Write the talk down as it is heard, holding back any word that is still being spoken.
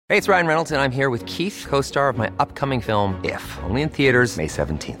Hey, it's Ryan Reynolds, and I'm here with Keith, co-star of my upcoming film, If, only in theaters May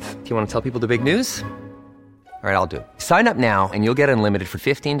 17th. Do you want to tell people the big news? All right, I'll do it. Sign up now and you'll get unlimited for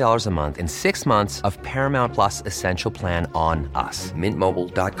 $15 a month and 6 months of Paramount Plus Essential Plan on us.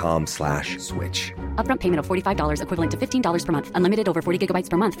 MintMobile.com/switch. Upfront payment of $45 equivalent to $15 per month. Unlimited over 40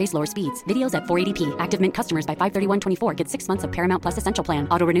 gigabytes per month. Face lower speeds. Videos at 480p. Active Mint customers by 531.24 get 6 months of Paramount Plus Essential Plan.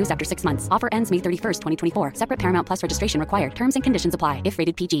 Auto renews after 6 months. Offer ends May 31st, 2024. Separate Paramount Plus registration required. Terms and conditions apply if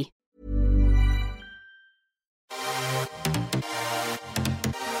rated PG.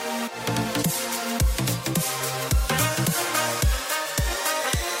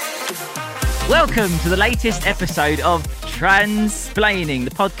 Welcome to the latest episode of Transplaining,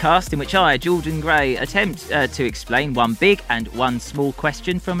 the podcast in which I, Jordan Gray, attempt to explain one big and one small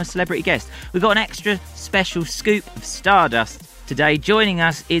question from a celebrity guest. We've got an extra special scoop of stardust today. Joining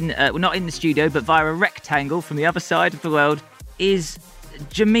us not in the studio, but via a rectangle from the other side of the world is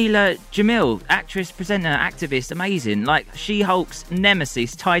Jameela Jamil, actress, presenter, activist, amazing. Like She-Hulk's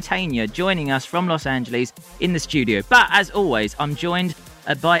nemesis, Titania, joining us from Los Angeles in the studio. But as always, I'm joined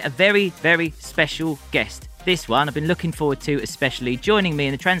by a very, very special guest. This one I've been looking forward to, especially joining me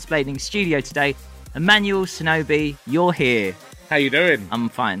in the Transplaining studio today. Emmanuel, Sonubi, you're here. How you doing? I'm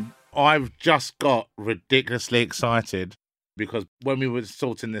fine. I've just got ridiculously excited because when we were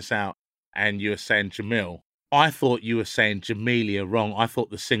sorting this out and you were saying Jamil, I thought you were saying Jameela wrong. I thought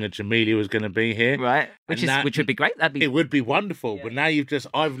the singer Jameela was going to be here. Right, which would be great. It would be wonderful. Yeah. But now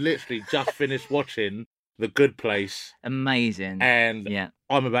I've literally just finished watching The Good Place. Amazing. And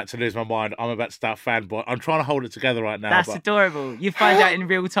I'm about to lose my mind. I'm about to start fanboy. I'm trying to hold it together right now. That's adorable. You find out in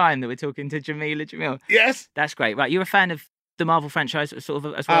real time that we're talking to Jameela Jamil. Yes. That's great. Right, you're a fan of the Marvel franchise sort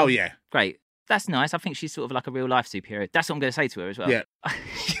of as well? Oh, yeah. Great. That's nice. I think she's sort of like a real-life superhero. That's what I'm going to say to her as well. Yeah.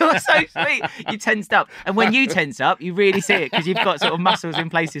 You're so sweet. You tensed up. And when you tense up, you really see it because you've got sort of muscles in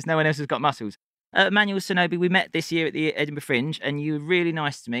places no one else has got muscles. Emmanuel, Sonubi, we met this year at the Edinburgh Fringe, and you were really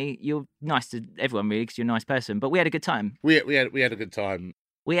nice to me. You're nice to everyone, really, because you're a nice person. But we had a good time. We had a good time.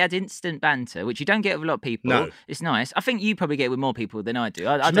 We had instant banter, which you don't get with a lot of people. No. It's nice. I think you probably get it with more people than I do.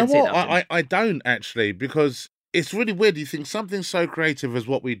 I Do don't you see know it what? often. I don't, actually, because it's really weird. You think something so creative as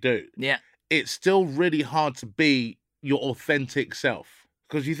what we do. Yeah. It's still really hard to be your authentic self.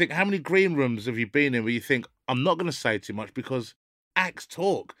 Because you think, how many green rooms have you been in where you think, I'm not going to say too much because acts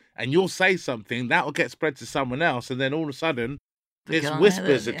talk. And you'll say something, that will get spread to someone else. And then all of a sudden, it's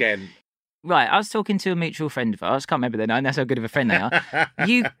whispers again. Right, I was talking to a mutual friend of ours. Can't remember their name. That's how good of a friend they are.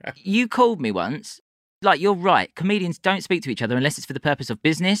 You called me once. Like, you're right. Comedians don't speak to each other unless it's for the purpose of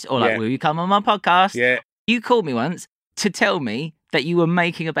business or like, will you come on my podcast? Yeah. You called me once to tell me that you were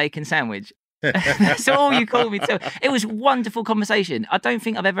making a bacon sandwich. That's all you called me to. It was a wonderful conversation. I don't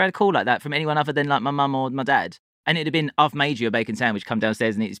think I've ever had a call like that from anyone other than like my mum or my dad. And it'd have been, I've made you a bacon sandwich, come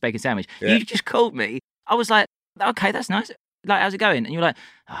downstairs and eat this bacon sandwich. Yeah. You just called me. I was like, okay, that's nice. Like, how's it going? And you're like,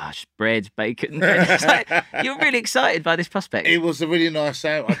 just bread, bacon. It's like, you're really excited by this prospect. It was a really nice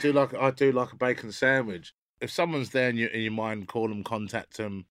sandwich. I do like a bacon sandwich. If someone's there in your mind, call them, contact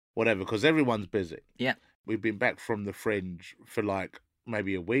them, whatever, because everyone's busy. Yeah. We've been back from the Fringe for like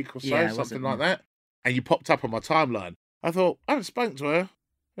maybe a week or so, something like that. And you popped up on my timeline. I thought, I haven't spoken to her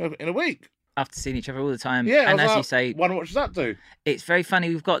in a week. After seeing each other all the time. Yeah, and as you say, wonder what does that do? It's very funny.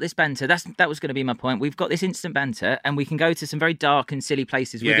 We've got this banter. That was going to be my point. We've got this instant banter, and we can go to some very dark and silly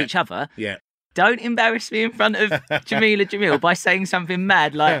places with each other. Yeah. Don't embarrass me in front of Jameela Jamil by saying something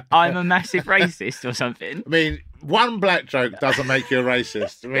mad like I'm a massive racist or something. I mean, one black joke doesn't make you a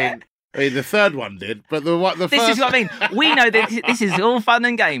racist. I mean, the third one did, but the first... This is what I mean. We know that this is all fun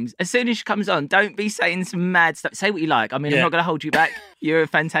and games. As soon as she comes on, don't be saying some mad stuff. Say what you like. I mean, I'm not going to hold you back. You're a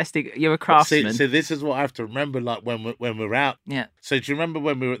craftsman. See, this is what I have to remember, like, when we're out. Yeah. So do you remember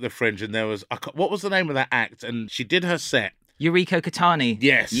when we were at the Fringe and there was... what was the name of that act? And she did her set. Yuriko Katani.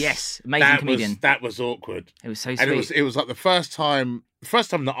 Yes. Yes. Amazing comedian. That was awkward. It was so sweet. And it was like the first time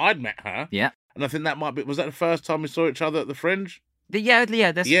that I'd met her. Yeah. And I think was that the first time we saw each other at the Fringe? Yeah,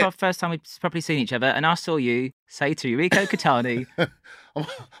 that's the first time we've properly seen each other, and I saw you say to Yuriko Katani, "Oh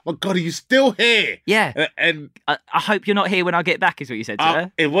my God, are you still here?" Yeah, and I hope you're not here when I get back, is what you said to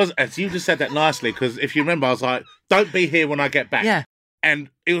her. It was, as you just said that nicely, because if you remember, I was like, "Don't be here when I get back." Yeah, and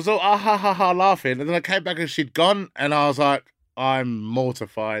it was all ha ha ha laughing, and then I came back and she'd gone, and I was like, "I'm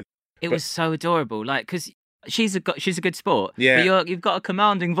mortified." It was so adorable, like because. She's a good sport. Yeah, but you've got a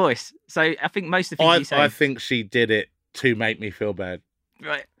commanding voice, so I think most of the things you say. I think she did it to make me feel bad.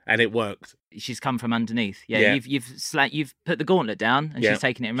 Right. and it worked. She's come from underneath. Yeah. You've put the gauntlet down, and she's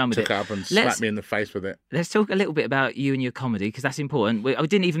taken it and run with it. Took it up and slapped me in the face with it. Let's talk a little bit about you and your comedy, because that's important. I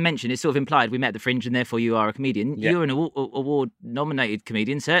didn't even mention, it's sort of implied we met at the Fringe and therefore you are a comedian. Yeah. You're an award-nominated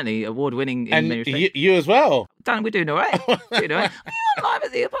comedian, certainly award-winning in And many respects. you as well. Dan, we're doing all right. Are you on live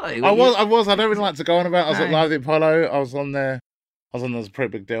at the Apollo? I was. I don't really like to go on about it. I was at Live at the Apollo. I was on there. There was a pretty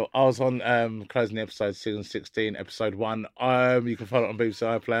big deal. I was on Closing the Episode, season 16, episode 1. You can follow it on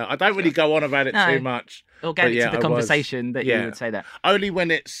BBC iPlayer. I don't really go on about it too much. Organic to the conversation that you would say that. Only when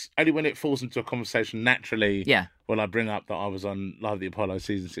it falls into a conversation naturally. Yeah. When I bring up that I was on Live at the Apollo,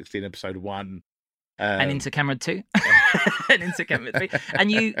 season 16, episode 1. And Into Camera 2. And Into Camera 3.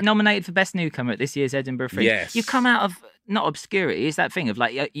 And you nominated for Best Newcomer at this year's Edinburgh Fringe. Yes. You've come out of, not obscurity, it's that thing of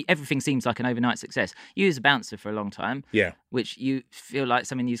like, everything seems like an overnight success. You was a bouncer for a long time. Yeah. Which you feel like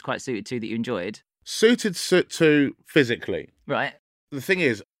something you was quite suited to, that you enjoyed. Suited to physically. Right. The thing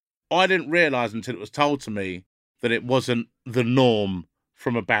is, I didn't realise until it was told to me that it wasn't the norm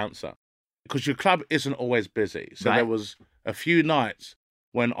from a bouncer. Because your club isn't always busy. So There was a few nights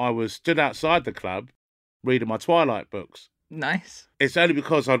when I was stood outside the club reading my Twilight books. Nice. It's only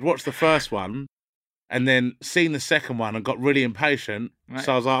because I'd watched the first one and then seen the second one and got really impatient. Right.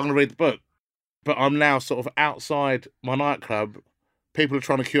 So I was like, I'm going to read the book. But I'm now sort of outside my nightclub. People are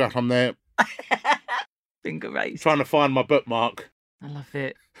trying to queue up. I'm there. Finger raised. Trying to find my bookmark. I love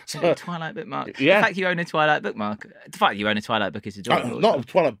it. A Twilight bookmark. Yeah. The fact you own a Twilight bookmark. The fact you own a Twilight book is adorable. Not a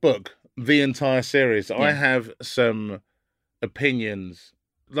Twilight book. The entire series. Yeah. I have some opinions.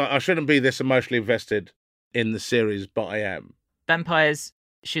 Like, I shouldn't be this emotionally invested in the series, but I am. Vampires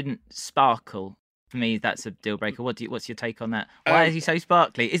shouldn't sparkle. For me, that's a deal breaker. What's your take on that? Why is he so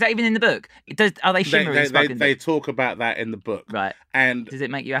sparkly? Is that even in the book? Are they shimmering and sparkling? They talk about that in the book. Right. And does it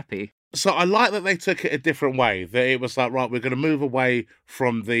make you happy? So I like that they took it a different way. That it was like, right, we're going to move away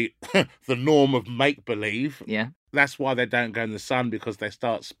from the the norm of make-believe. Yeah. That's why they don't go in the sun, because they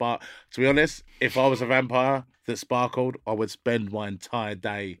start spark. To be honest, if I was a vampire that sparkled, I would spend my entire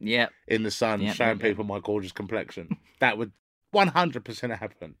day in the sun showing people my gorgeous complexion. That would 100%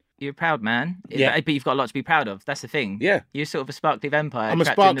 happen. You're a proud man, but you've got a lot to be proud of. That's the thing. Yeah. You're sort of a sparkly vampire. I'm a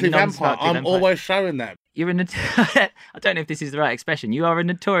sparkly vampire. I'm always showing that. You're I don't know if this is the right expression. You are a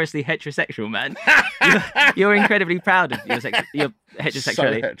notoriously heterosexual man. You're incredibly proud of your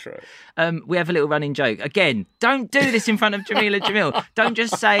heterosexuality. So hetero. We have a little running joke. Again, don't do this in front of Jameela Jamil. Don't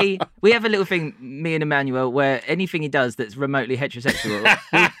just say... We have a little thing, me and Emmanuel, where anything he does that's remotely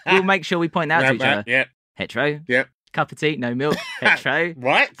heterosexual, we'll make sure we point that out to each other. Yeah. Hetero. Yep. Cup of tea, no milk, hetero.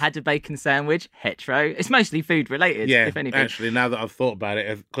 Right. Had a bacon sandwich, hetero. It's mostly food related, if anything. Actually, now that I've thought about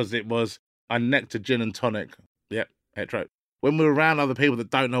it, because it was I necked a gin and tonic. Yep, hetero. When we're around other people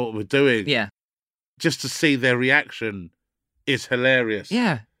that don't know what we're doing, just to see their reaction is hilarious.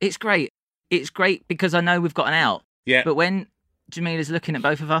 Yeah, it's great. It's great because I know we've got an out. Yeah. But when Jameela's looking at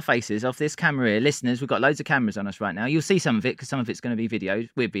both of our faces off this camera here, listeners, we've got loads of cameras on us right now. You'll see some of it because some of it's going to be videoed.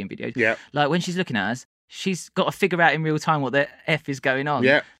 We're being videoed. Yeah. Like when she's looking at us, she's got to figure out in real time what the F is going on.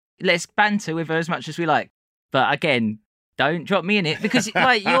 Yeah. Let's banter with her as much as we like. But again, don't drop me in it because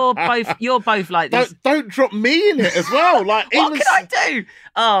like you're both like this. Don't drop me in it as well. Like what can I do?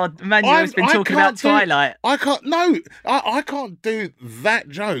 Oh, Emmanuel's been talking about Twilight. I can't do that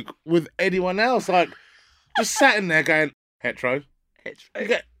joke with anyone else. Like just sat in there going, hetero.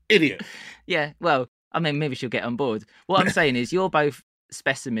 Idiot. Yeah, well, I mean, maybe she'll get on board. What I'm saying is you're both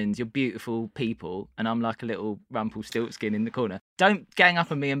specimens, you're beautiful people, and I'm like a little Rumpelstiltskin in the corner. Don't gang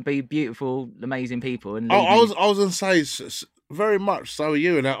up on me and be beautiful, amazing people. And I was going to say, very much so are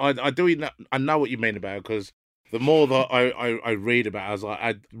you, and I know what you mean about it, because the more that I read about it, I was like,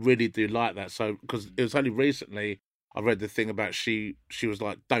 I really do like that. So, because it was only recently I read the thing about she was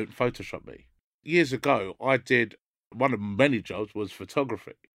like, don't Photoshop me. Years ago, I did, one of many jobs was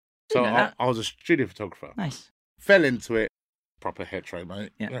photography. So I was a studio photographer. Nice. Fell into it. Proper hetero, mate.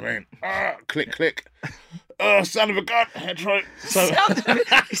 Yeah. You know what I mean? Click. Oh, sound of a gun, hetero. So,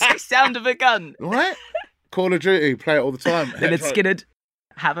 sound of a gun. Right? Call of Duty, play it all the time. Leonard Skinner,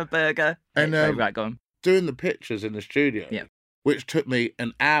 have a burger. And right, go on. Doing the pictures in the studio, which took me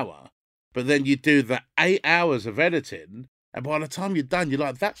an hour, but then you do the 8 hours of editing, and by the time you're done, you're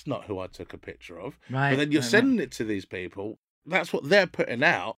like, that's not who I took a picture of. Right. But then you're sending it to these people, that's what they're putting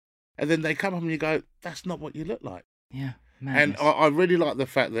out, and then they come up and you go, that's not what you look like. Yeah. Madness. And I really like the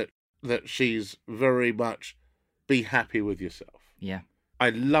fact that she's very much be happy with yourself. Yeah.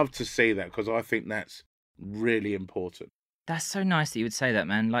 I love to see that because I think that's really important. That's so nice that you would say that,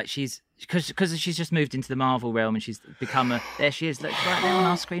 man. Like because she's just moved into the Marvel realm and she's become there she is. Look, right there on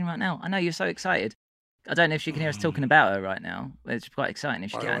our screen right now. I know you're so excited. I don't know if she can hear us talking about her right now. It's quite exciting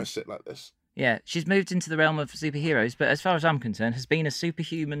if she I can. always sit like this. Yeah, she's moved into the realm of superheroes, but as far as I'm concerned, has been a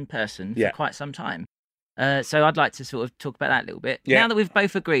superhuman person for quite some time. So I'd like to sort of talk about that a little bit. Yeah. Now that we've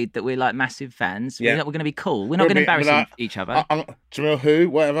both agreed that we're like massive fans, we're going to be cool. We're not going to embarrass each other. Jamil, who,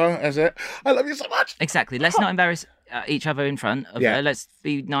 whatever, as it. I love you so much. Exactly. Let's not embarrass each other in front of her. Let's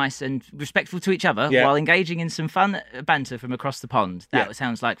be nice and respectful to each other while engaging in some fun banter from across the pond. That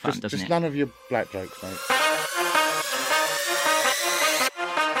sounds like fun, doesn't it? Just none of your black jokes, mate.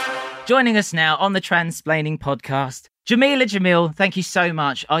 Joining us now on the Transplaining podcast, Jameela Jamil, thank you so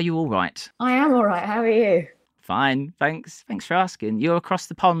much. Are you all right? I am all right. How are you? Fine, thanks. Thanks for asking. You're across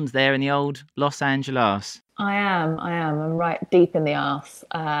the pond there in the old Los Angeles. I am. I'm right deep in the arse,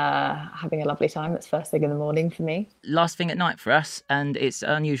 having a lovely time. It's first thing in the morning for me. Last thing at night for us, and it's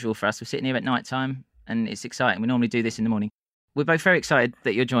unusual for us. We're sitting here at night time, and it's exciting. We normally do this in the morning. We're both very excited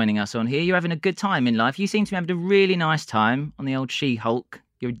that you're joining us on here. You're having a good time in life. You seem to be having a really nice time on the old She-Hulk.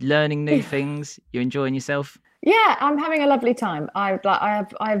 You're learning new things. You're enjoying yourself. Yeah, I'm having a lovely time. I've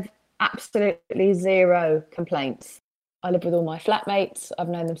absolutely zero complaints. I live with all my flatmates. I've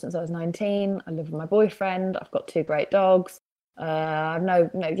known them since I was 19. I live with my boyfriend. I've got 2 great dogs. No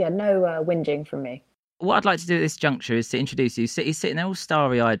whinging from me. What I'd like to do at this juncture is to introduce you. He's sitting there all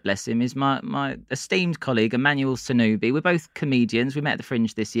starry-eyed, bless him, is my esteemed colleague, Emmanuel Sonubi. We're both comedians. We met at the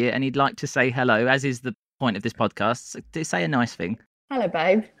Fringe this year, and he'd like to say hello, as is the point of this podcast. So say a nice thing. Hello,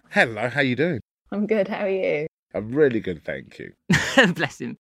 babe. Hello, how you doing? I'm good. How are you? I'm really good, thank you. Bless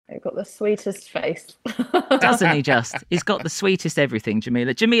him. I've got the sweetest face. Doesn't he just? He's got the sweetest everything,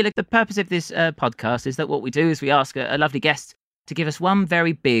 Jameela. Jameela, the purpose of this podcast is that what we do is we ask a lovely guest to give us one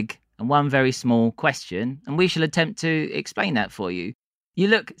very big and one very small question, and we shall attempt to explain that for you. You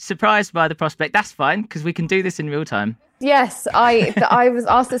look surprised by the prospect. That's fine, because we can do this in real time. Yes, I was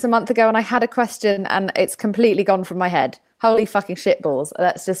asked this a month ago, and I had a question, and it's completely gone from my head. Holy fucking shitballs.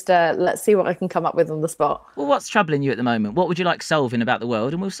 Let's just, let's see what I can come up with on the spot. Well, what's troubling you at the moment? What would you like solving about the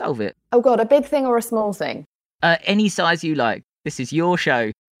world? And we'll solve it. Oh, God, a big thing or a small thing? Any size you like. This is your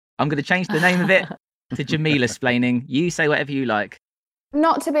show. I'm going to change the name of it to Jameela-splaining. You say whatever you like.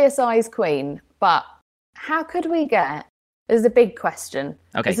 Not to be a size queen, but how could we get... This is a big question.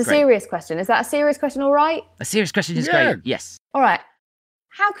 Okay, it's a serious question. Is that a serious question all right? A serious question is great, yes. All right.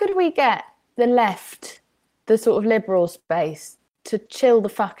 How could we get the left, the sort of liberal space, to chill the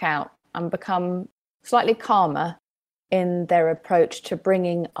fuck out and become slightly calmer in their approach to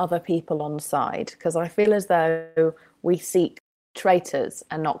bringing other people on side? Because I feel as though we seek traitors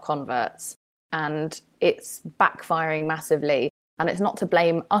and not converts, and it's backfiring massively. And it's not to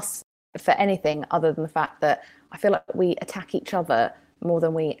blame us for anything other than the fact that I feel like we attack each other more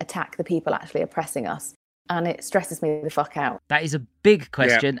than we attack the people actually oppressing us. And it stresses me the fuck out. That is a big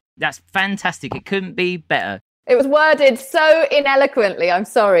question. Yeah. That's fantastic. It couldn't be better. It was worded so ineloquently. I'm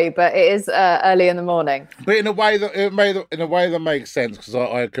sorry, but it is early in the morning. But in a way that makes sense, because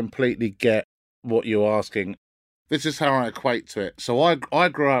I completely get what you're asking. This is how I equate to it. So I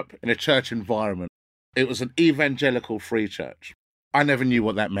grew up in a church environment. It was an evangelical free church. I never knew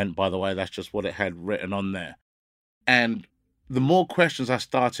what that meant, by the way. That's just what it had written on there. And the more questions I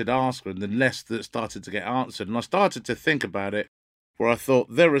started asking, the less that started to get answered. And I started to think about it, where I thought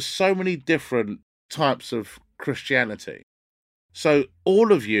there are so many different types of Christianity. So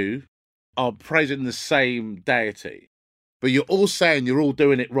all of you are praising the same deity, but you're all saying you're all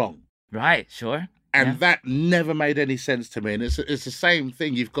doing it wrong. Right, sure. And that never made any sense to me. And it's the same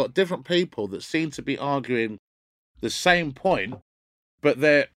thing. You've got different people that seem to be arguing the same point, but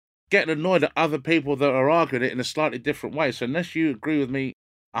they're getting annoyed at other people that are arguing it in a slightly different way. So unless you agree with me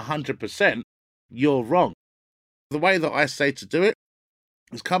 100%, you're wrong. The way that I say to do it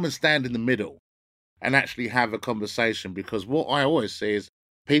is come and stand in the middle and actually have a conversation, because what I always see is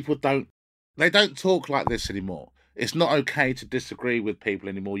people don't talk like this anymore. It's not okay to disagree with people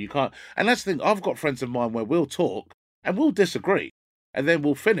anymore. You can't. And that's the thing. I've got friends of mine where we'll talk and we'll disagree, and then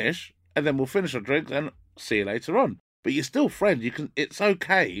we'll finish our drinks and see you later on. But you're still friends. It's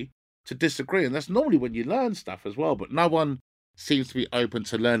okay to disagree, and that's normally when you learn stuff as well. But no one seems to be open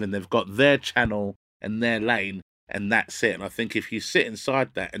to learning. They've got their channel and their lane, and that's it. And I think if you sit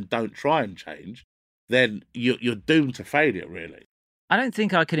inside that and don't try and change, then you're doomed to failure, really. I don't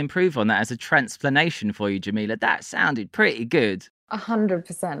think I could improve on that as a transplanation for you, Jameela. That sounded pretty good.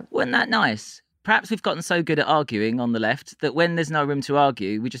 100%. Wasn't that nice? Perhaps we've gotten so good at arguing on the left that when there's no room to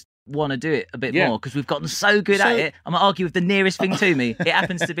argue, we just want to do it a bit more, because we've gotten so good at it. I'm going to argue with the nearest thing to me. It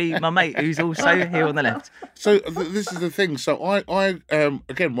happens to be my mate who's also here on the left. So this is the thing. So I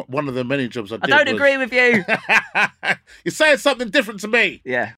again, one of the many jobs I did I don't agree with you. You're saying something different to me.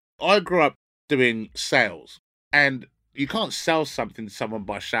 Yeah. I grew up doing sales, and you can't sell something to someone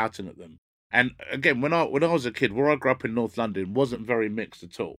by shouting at them. And again, when I was a kid, where I grew up in North London, wasn't very mixed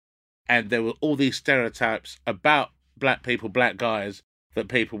at all, and there were all these stereotypes about black people, black guys, that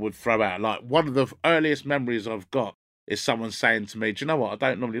people would throw out. Like, one of the earliest memories I've got is someone saying to me, "Do you know what? I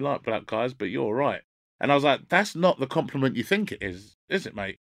don't normally like black guys, but you're all right." And I was like, "That's not the compliment you think it is it,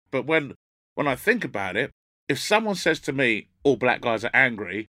 mate?" But when I think about it, if someone says to me, "All black guys are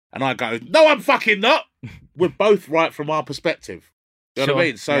angry," and I go, "No, I'm fucking not," we're both right from our perspective. You know what I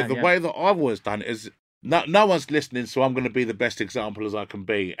mean? So the way that I've always done it is, no one's listening, so I'm going to be the best example as I can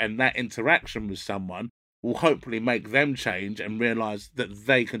be. And that interaction with someone will hopefully make them change and realise that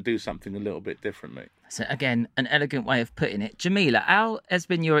they can do something a little bit differently. So again, an elegant way of putting it. Jamila, how has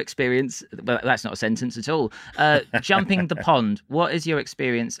been your experience? Well, that's not a sentence at all. Jumping the pond. What is your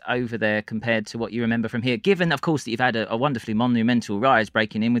experience over there compared to what you remember from here? Given, of course, that you've had a wonderfully monumental rise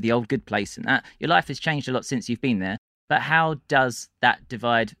breaking in with the old good place and that. Your life has changed a lot since you've been there. But how does that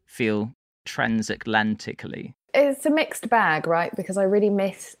divide feel transatlantically? It's a mixed bag, right? Because I really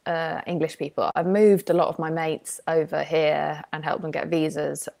miss English people. I've moved a lot of my mates over here and helped them get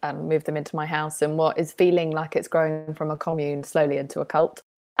visas and moved them into my house in what is feeling like it's growing from a commune slowly into a cult.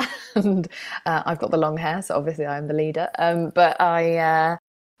 And I've got the long hair, so obviously I'm the leader. But I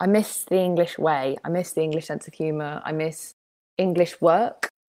miss the English way. I miss the English sense of humour. I miss English work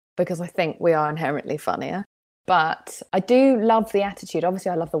because I think we are inherently funnier. But I do love the attitude.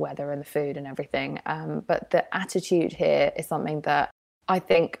 Obviously, I love the weather and the food and everything. But the attitude here is something that I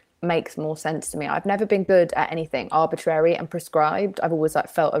think makes more sense to me. I've never been good at anything arbitrary and prescribed. I've always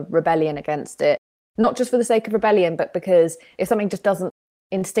felt a rebellion against it, not just for the sake of rebellion, but because if something just doesn't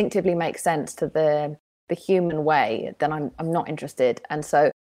instinctively make sense to the human way, then I'm not interested. And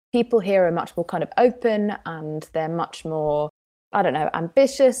so people here are much more kind of open, and they're much more, I don't know,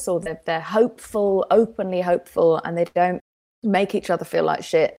 ambitious, or they're hopeful, openly hopeful, and they don't make each other feel like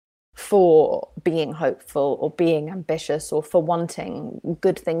shit for being hopeful or being ambitious or for wanting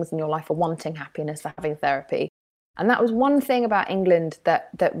good things in your life or wanting happiness, for having therapy. And that was one thing about England that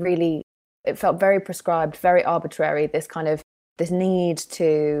really, it felt very prescribed, very arbitrary, this need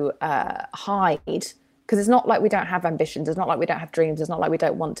to hide. Because it's not like we don't have ambitions, it's not like we don't have dreams, it's not like we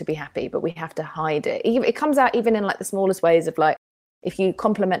don't want to be happy, but we have to hide it. It comes out even in like the smallest ways of like, if you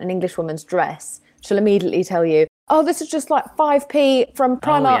compliment an English woman's dress, she'll immediately tell you, "Oh, this is just like 5p from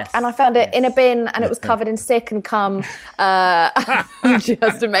Primark, and I found it in a bin and it was covered in stick and cum." She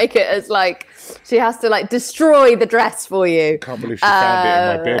has to make it as like, she has to like destroy the dress for you. Can't believe she found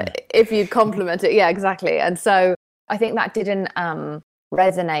it in my bin. If you compliment it. Yeah, exactly. And so I think that didn't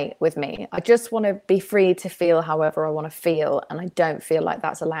resonate with me. I just want to be free to feel however I want to feel, and I don't feel like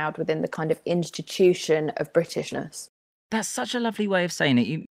that's allowed within the kind of institution of Britishness. That's such a lovely way of saying it.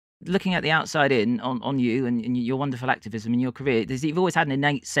 You, looking at the outside in on you and your wonderful activism in your career, you've always had an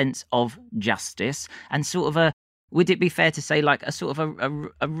innate sense of justice and sort of would it be fair to say like a sort of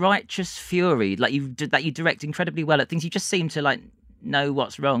a righteous fury, like that you direct incredibly well at things. You just seem to like know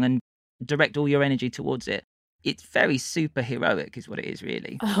what's wrong and direct all your energy towards it. It's very superheroic is what it is,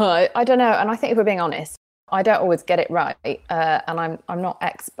 really. I don't know. And I think if we're being honest, I don't always get it right. And I'm not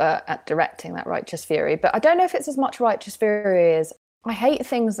expert at directing that righteous fury. But I don't know if it's as much righteous fury as, I hate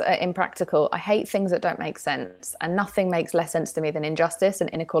things that are impractical. I hate things that don't make sense. And nothing makes less sense to me than injustice and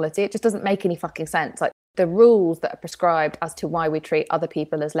inequality. It just doesn't make any fucking sense. Like the rules that are prescribed as to why we treat other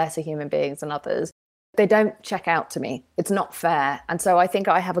people as lesser human beings than others, they don't check out to me. It's not fair. And so I think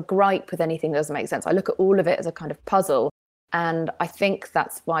I have a gripe with anything that doesn't make sense. I look at all of it as a kind of puzzle. And I think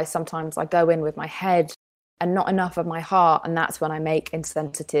that's why sometimes I go in with my head and not enough of my heart. And that's when I make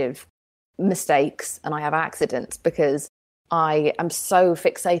insensitive mistakes and I have accidents, because I am so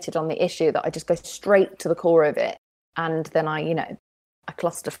fixated on the issue that I just go straight to the core of it. And then I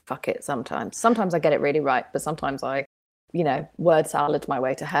clusterfuck it sometimes. Sometimes I get it really right, but sometimes I, word salad my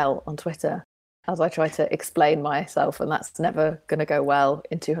way to hell on Twitter as I try to explain myself, and that's never going to go well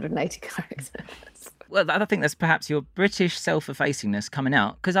in 280 characters. Well, I think that's perhaps your British self-effacingness coming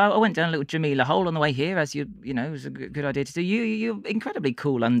out, because I went down a little Jameela hole on the way here, as it was a good idea to do. You're incredibly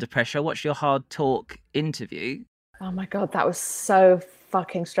cool under pressure. I watched your Hard Talk interview. Oh my God, that was so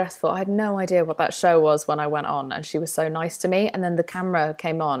fucking stressful. I had no idea what that show was when I went on, and she was so nice to me. And then the camera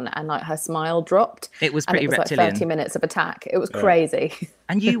came on and like her smile dropped. It was pretty reptilian. Like 30 minutes of attack. It was crazy.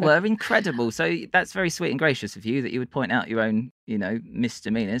 And you were incredible. So that's very sweet and gracious of you that you would point out your own,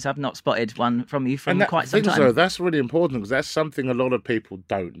 misdemeanors. I've not spotted one from you from quite some time. So that's really important, because that's something a lot of people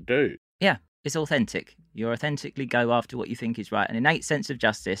don't do. Yeah, it's authentic. You authentically go after what you think is right. An innate sense of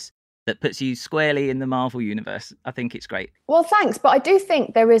justice that puts you squarely in the Marvel universe. I think it's great. Well, thanks. But I do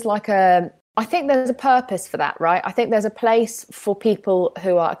think there is like a I think there's a purpose for that, right? I think there's a place for people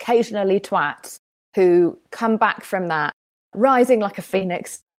who are occasionally twats, who come back from that, rising like a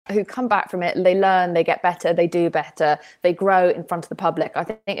phoenix, who come back from it, they learn, they get better, they do better, they grow in front of the public. I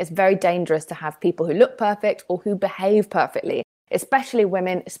think it's very dangerous to have people who look perfect or who behave perfectly, especially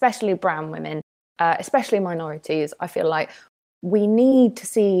women, especially brown women, especially minorities. I feel like we need to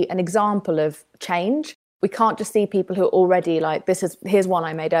see an example of change. We can't just see people who are already like, here's one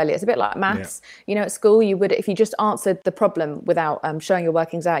I made earlier. It's a bit like maths. Yeah. You know, at school, you would, if you just answered the problem without showing your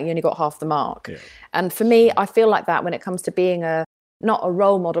workings out, you only got half the mark. Yeah. And for me, I feel like that when it comes to being not a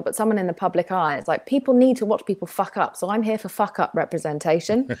role model, but someone in the public eye. It's like, people need to watch people fuck up. So I'm here for fuck up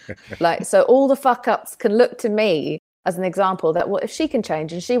representation. So all the fuck ups can look to me as an example that, well, if she can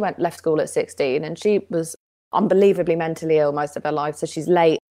change, and she left school at 16 and she was unbelievably mentally ill most of her life. So she's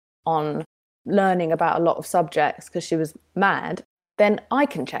late on learning about a lot of subjects because she was mad, then I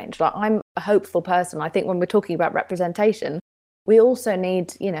can change. Like, I'm a hopeful person. I think when we're talking about representation, we also need,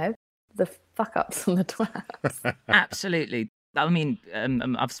 the fuck ups and the twats. Absolutely. I mean,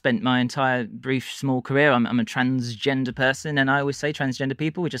 I've spent my entire brief, small career. I'm a transgender person, and I always say transgender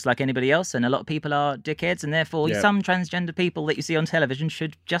people are just like anybody else, and a lot of people are dickheads, and therefore some transgender people that you see on television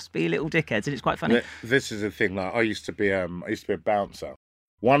should just be little dickheads, and it's quite funny. This is the thing. Like, I used to be a bouncer.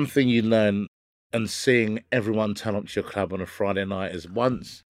 One thing you learn, and seeing everyone turn up to your club on a Friday night, is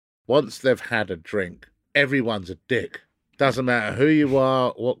once they've had a drink, everyone's a dick. Doesn't matter who you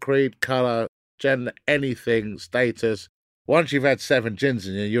are, what creed, colour, gender, anything, status. Once you've had 7 gins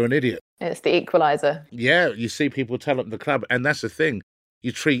in you, you're an idiot. It's the equaliser. Yeah, you see people turn up at the club, and that's the thing.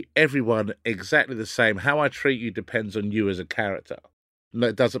 You treat everyone exactly the same. How I treat you depends on you as a character. No,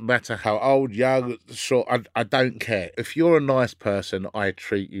 it doesn't matter how old, young, short, I don't care. If you're a nice person, I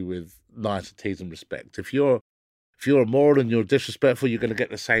treat you with niceties and respect. If you're immoral and you're disrespectful, you're going to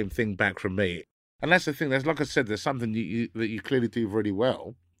get the same thing back from me. And that's the thing. There's, like I said, there's something that you clearly do really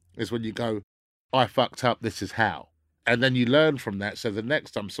well, is when you go, I fucked up, this is how. And then you learn from that. So the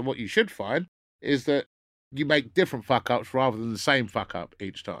next time, so what you should find is that you make different fuck-ups rather than the same fuck-up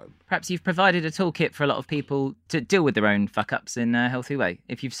each time. Perhaps you've provided a toolkit for a lot of people to deal with their own fuck-ups in a healthy way,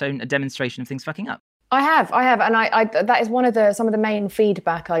 if you've shown a demonstration of things fucking up. I have. And I that is some of the main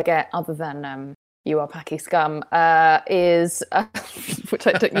feedback I get, other than you are packy scum, is, which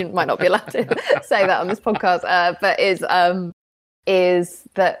you might not be allowed to say that on this podcast, but is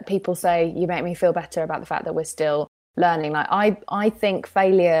that people say, you make me feel better about the fact that we're still learning. Like, I think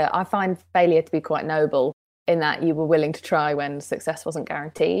I find failure to be quite noble, in that you were willing to try when success wasn't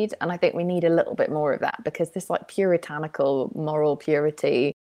guaranteed. And I think we need a little bit more of that, because this like puritanical moral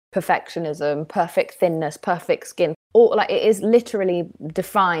purity, perfectionism, perfect thinness, perfect skin, all like it is literally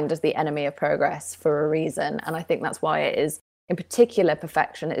defined as the enemy of progress for a reason. And I think that's why it is, in particular,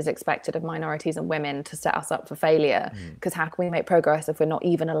 perfection is expected of minorities and women to set us up for failure. Because how can we make progress if we're not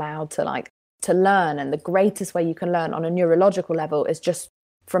even allowed to learn? And the greatest way you can learn on a neurological level is just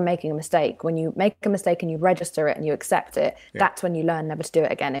from making a mistake. When you make a mistake and you register it and you accept it, that's when you learn never to do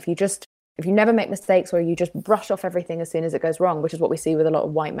it again. If you never make mistakes, or you just brush off everything as soon as it goes wrong, which is what we see with a lot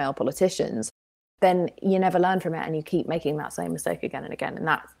of white male politicians, then you never learn from it, and you keep making that same mistake again and again. And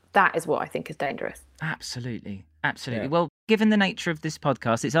that is what I think is dangerous. Absolutely. Yeah. Well, given the nature of this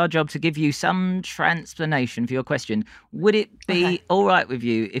podcast, it's our job to give you some explanation for your question. Would it be all right with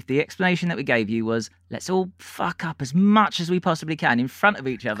you if the explanation that we gave you was, let's all fuck up as much as we possibly can in front of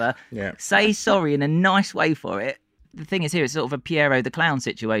each other, say sorry in a nice way for it? The thing is, here it's sort of a Piero the Clown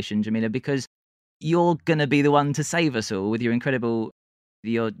situation, Jameela, because you're going to be the one to save us all with your incredible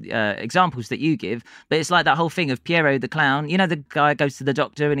examples that you give. But it's like that whole thing of Piero the Clown. You know, the guy goes to the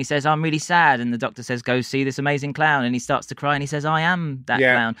doctor and he says, I'm really sad. And the doctor says, go see this amazing clown. And he starts to cry and he says, I am that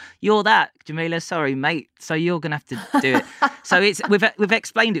clown. You're that, Jameela. Sorry, mate. So you're going to have to do it. So we've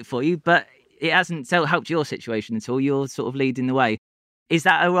explained it for you, but it hasn't helped your situation at all. You're sort of leading the way. Is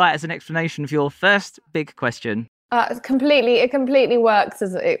that all right as an explanation of your first big question? It completely works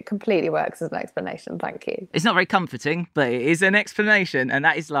as an explanation. Thank you. It's not very comforting, but it is an explanation, and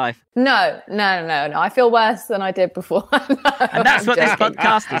that is life. No. I feel worse than I did before. And that's what this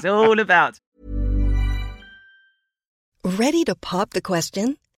podcast is all about. Ready to pop the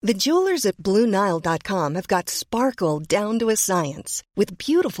question? The jewelers at BlueNile.com have got sparkle down to a science, with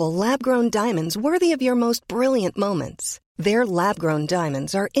beautiful lab-grown diamonds worthy of your most brilliant moments. Their lab-grown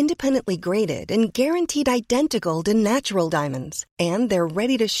diamonds are independently graded and guaranteed identical to natural diamonds. And they're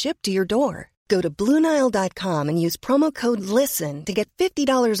ready to ship to your door. Go to BlueNile.com and use promo code LISTEN to get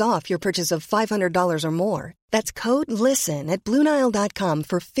 $50 off your purchase of $500 or more. That's code LISTEN at BlueNile.com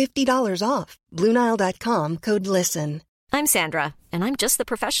for $50 off. BlueNile.com, code LISTEN. I'm Sandra, and I'm just the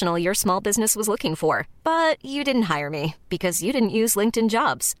professional your small business was looking for. But you didn't hire me because you didn't use LinkedIn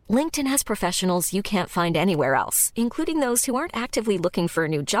Jobs. LinkedIn has professionals you can't find anywhere else, including those who aren't actively looking for a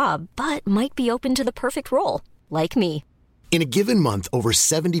new job, but might be open to the perfect role, like me. In a given month, over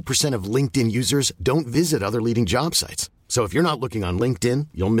 70% of LinkedIn users don't visit other leading job sites. So if you're not looking on LinkedIn,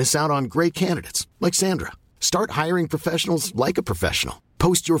 you'll miss out on great candidates like Sandra. Start hiring professionals like a professional.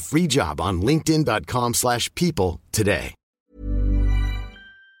 Post your free job on linkedin.com/people today.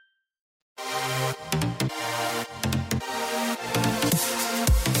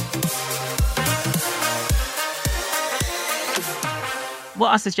 What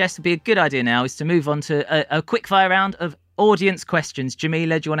I suggest would be a good idea now is to move on to a quick fire round of audience questions.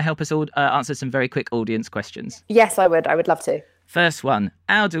 Jameela, do you want to help us all answer some very quick audience questions? Yes, I would. I would love to. First one,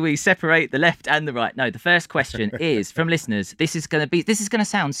 how do we separate the left and the right? No, the first question is from listeners. This is going to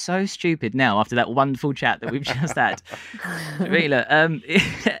sound so stupid now after that wonderful chat that we've just had. Jameela,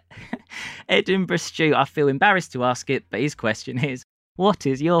 Edinburgh Stew, I feel embarrassed to ask it, but his question is, what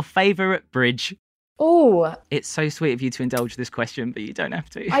is your favourite bridge? Oh, it's so sweet of you to indulge this question, but you don't have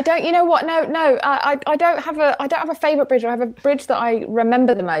to. I don't. You know what? No. I don't have a favourite bridge. I have a bridge that I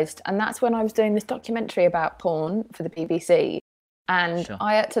remember the most, and that's when I was doing this documentary about porn for the BBC, and sure.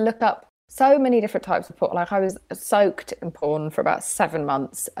 I had to look up so many different types of porn. Like I was soaked in porn for about 7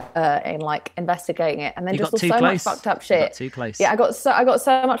 months in like investigating it, and then just saw so much fucked up shit. You got too close. Yeah, I got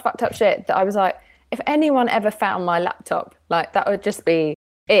so much fucked up shit that I was like, if anyone ever found my laptop, like that would just be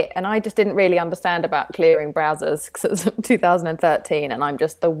it. And I just didn't really understand about clearing browsers because it was 2013 and I'm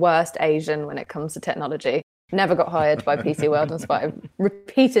just the worst Asian when it comes to technology. Never got hired by PC World in spite of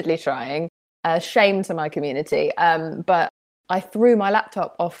repeatedly trying. Shame to my community. But I threw my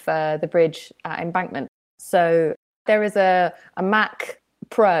laptop off the bridge at Embankment. So there is a Mac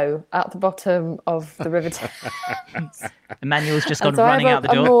Pro at the bottom of the River Thames. Emmanuel's just gone running out the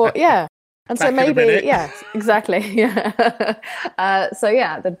door. Yeah. And so maybe, yes, exactly. Yeah. So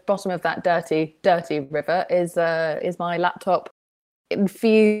yeah, the bottom of that dirty river is my laptop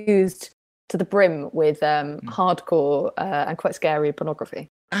infused to the brim with hardcore and quite scary pornography.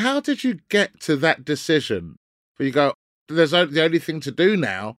 How did you get to that decision? Where you go, the only thing to do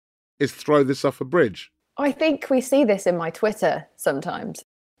now is throw this off a bridge. I think we see this in my Twitter sometimes.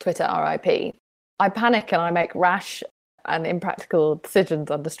 Twitter RIP. I panic and I make rash and impractical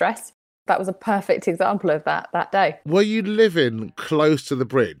decisions under stress. That was a perfect example of that day. Were you living close to the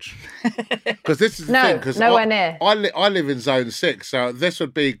bridge? Because this is the thing. Because nowhere near. I live in Zone 6, so this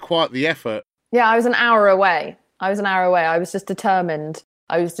would be quite the effort. Yeah, I was an hour away. I was just determined.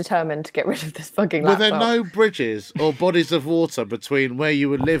 I was determined to get rid of this fucking laptop. Were there no bridges or bodies of water between where you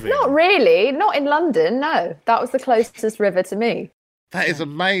were living? Not really. Not in London, no. That was the closest river to me. That is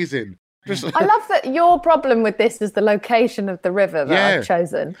amazing. I love that your problem with this is the location of the river that I've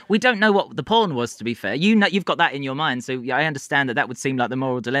chosen. We don't know what the porn was, to be fair. You know, you've got that in your mind, so I understand that would seem like the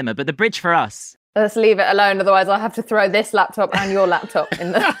moral dilemma. But the bridge for us... Let's leave it alone, otherwise I'll have to throw this laptop and your laptop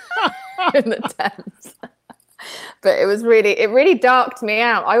in the in the Thames. But it really darked me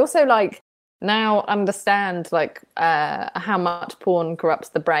out. I also now understand how much porn corrupts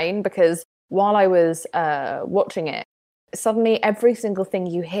the brain, because while I was watching it, suddenly every single thing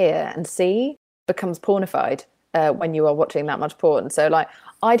you hear and see becomes pornified when you are watching that much porn. So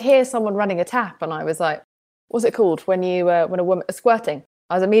I'd hear someone running a tap and I was like, what's it called when a woman squirting?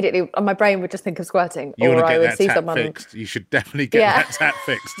 I was immediately, my brain would just think of squirting. Or I would see someone fixed. You should definitely get that tap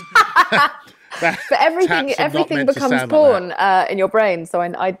fixed. But everything becomes porn in your brain. So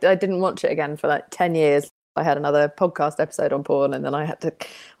I didn't watch it again for 10 years. I had another podcast episode on porn, and then I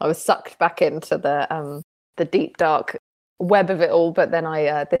was sucked back into the deep dark web of it all, but then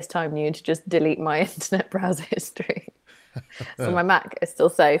I this time knew to just delete my internet browser history. So my Mac is still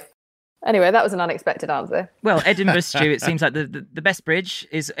safe. Anyway, that was an unexpected answer. Well, Edinburgh Stew, it seems like the best bridge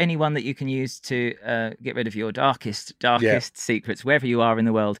is any one that you can use to get rid of your darkest secrets, wherever you are in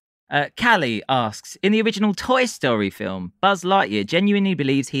the world. Callie asks, in the original Toy Story film, Buzz Lightyear genuinely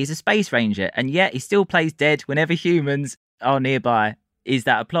believes he is a space ranger, and yet he still plays dead whenever humans are nearby. Is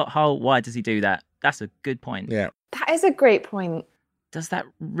that a plot hole? Why does he do that? That's a good point. Yeah. That is a great point. Does that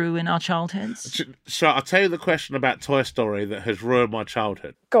ruin our childhoods? So I'll tell you the question about Toy Story that has ruined my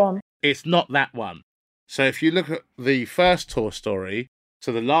childhood. Go on. It's not that one. So if you look at the first Toy Story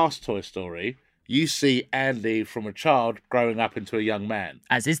to the last Toy Story, you see Andy from a child growing up into a young man.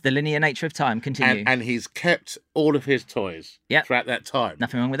 As is the linear nature of time. Continue. And he's kept all of his toys throughout that time.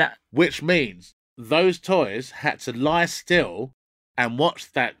 Nothing wrong with that. Which means those toys had to lie still and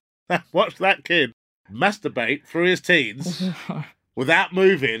watch that kid masturbate through his teens without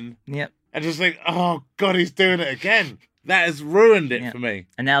moving. Yep. And just think, oh God, he's doing it again. That has ruined it for me.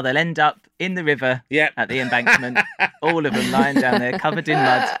 And now they'll end up in the river at the embankment, all of them lying down there, covered in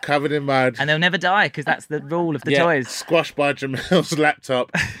mud. Covered in mud. And they'll never die, because that's the rule of the toys. Squashed by Jamil's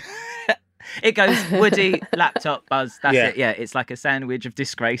laptop. It goes Woody, laptop, Buzz. That's it. Yeah, it's like a sandwich of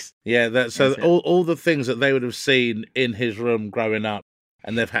disgrace. Yeah, so all the things that they would have seen in his room growing up,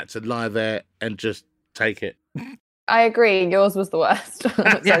 and they've had to lie there and just take it. I agree. Yours was the worst. So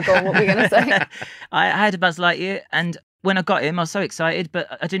go on, what were you going to say? I had a Buzz Lightyear, and when I got him, I was so excited, but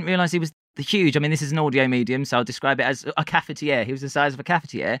I didn't realise he was huge. I mean, this is an audio medium, so I'll describe it as a cafetiere. He was the size of a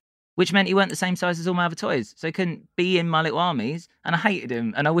cafetiere, which meant he weren't the same size as all my other toys. So he couldn't be in my little armies, and I hated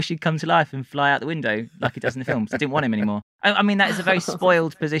him, and I wish he'd come to life and fly out the window like he does in the films. I didn't want him anymore. I mean, that is a very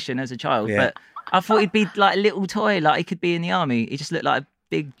spoiled position as a child, but I thought he'd be like a little toy, like he could be in the army. He just looked like a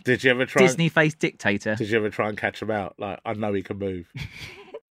big Disney-faced dictator. Did you ever try and catch him out? Like, I know he can move.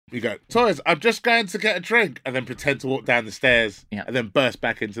 You go, toys, I'm just going to get a drink, and then pretend to walk down the stairs, and then burst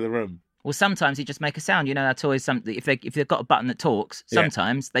back into the room. Well, sometimes he just make a sound. You know, our toys, if they've got a button that talks,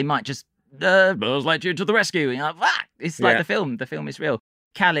 sometimes they might just, Buzz Lightyear to the rescue. And you're like, ah! It's like the film. The film is real.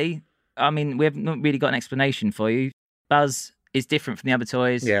 Callie, I mean, we haven't really got an explanation for you. Buzz is different from the other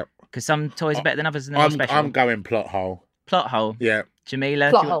toys. Yeah. Because some toys are better than others and they're more special. I'm going plot hole. Plot hole? Yeah.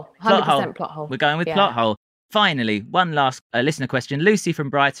 Jameela? Plot hole. 100% plot hole. We're going with plot hole. Finally, one last listener question. Lucy from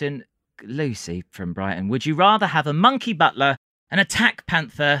Brighton. Would you rather have a monkey butler, an attack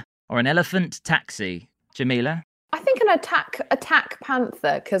panther, or an elephant taxi? Jameela? I think an attack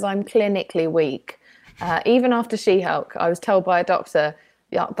panther, because I'm clinically weak. Even after She-Hulk, I was told by a doctor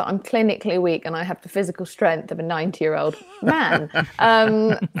that I'm clinically weak and I have the physical strength of a 90-year-old man.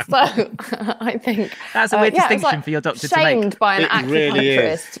 So I think... That's a weird distinction for your doctor to make. Shamed by an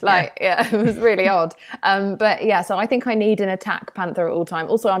acupuncturist. Really it was really odd. But yeah, so I think I need an attack panther at all time.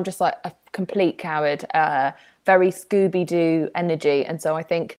 Also, I'm just like a complete coward, very Scooby-Doo energy. And so I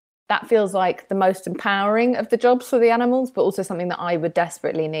think that feels like the most empowering of the jobs for the animals, but also something that I would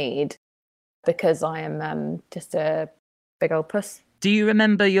desperately need because I am just a big old puss. Do you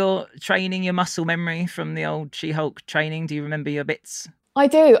remember your training, your muscle memory from the old She-Hulk training? Do you remember your bits? I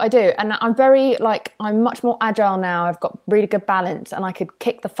do. And I'm much more agile now. I've got really good balance and I could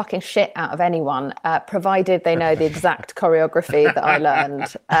kick the fucking shit out of anyone, provided they know the exact choreography that I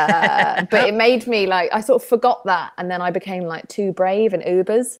learned. But it made me I sort of forgot that. And then I became too brave and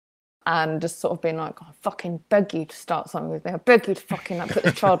Ubers. And just sort of being like, oh, I fucking beg you to start something with me. I beg you to fucking put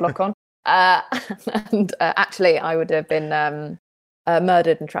this child lock on. Actually, I would have been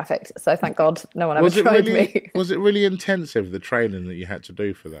murdered and trafficked. So thank God no one ever tried me. Was it really intensive, the training that you had to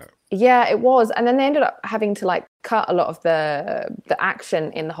do for that? Yeah, it was. And then they ended up having to cut a lot of the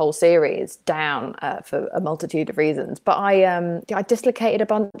action in the whole series down for a multitude of reasons. But I dislocated a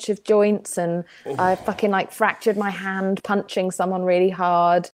bunch of joints and I fucking fractured my hand punching someone really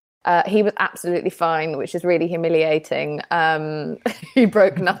hard. He was absolutely fine, which is really humiliating. He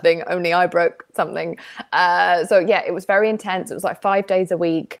broke nothing, only I broke something. So yeah, it was very intense. It was 5 days a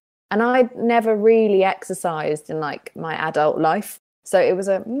week. And I'd never really exercised in my adult life. So it was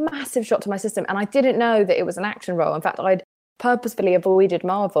a massive shock to my system. And I didn't know that it was an action role. In fact, I'd purposefully avoided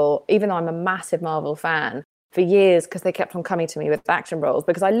Marvel, even though I'm a massive Marvel fan, for years because they kept on coming to me with action roles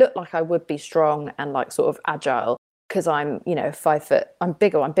because I looked like I would be strong and sort of agile. Because I'm, 5 foot, I'm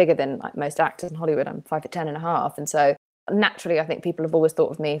bigger than most actors in Hollywood. I'm 5'10.5". And so naturally, I think people have always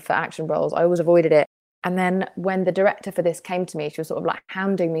thought of me for action roles. I always avoided it. And then when the director for this came to me, she was sort of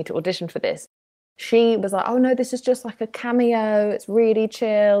hounding me to audition for this. She was like, oh no, this is just a cameo. It's really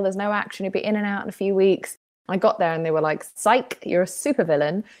chill. There's no action. You'll be in and out in a few weeks. I got there and they were like, psych, you're a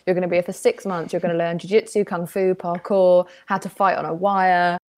supervillain. You're going to be here for 6 months. You're going to learn jiu-jitsu, kung fu, parkour, how to fight on a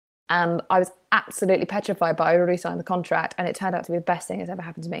wire. And I was absolutely petrified, but I already signed the contract and it turned out to be the best thing that's ever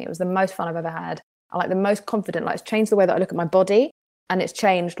happened to me. It was the most fun I've ever had. I the most confident, it's changed the way that I look at my body and it's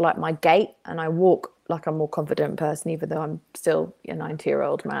changed my gait and I walk like a more confident person, even though I'm still a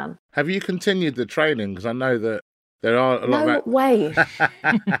 90-year-old man. Have you continued the training? Because I know that there are a lot of... No way.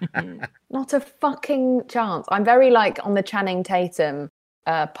 Not a fucking chance. I'm very on the Channing Tatum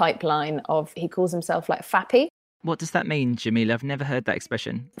pipeline of, he calls himself Fappy. What does that mean, Jamila? I've never heard that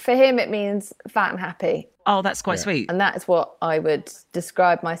expression. For him, it means fat and happy. Oh, that's quite sweet. And that's what I would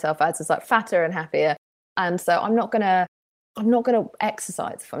describe myself as fatter and happier. And so I'm not gonna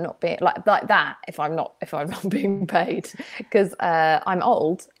exercise if I'm not being like that. If I'm not being paid, because I'm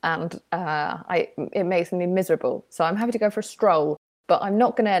old and it makes me miserable. So I'm happy to go for a stroll. but I'm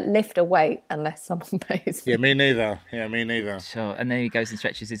not going to lift a weight unless someone pays me. Yeah, me neither. Sure. And then he goes and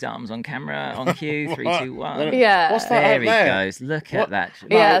stretches his arms on camera on cue. 3, 2, 1. Yeah. What's that There up he there? goes. Look at that.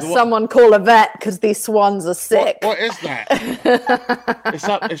 Yeah, someone call a vet because these swans are sick. What is that?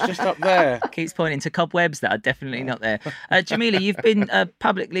 It's just up there. Keeps pointing to cobwebs that are definitely not there. Jameela, you've been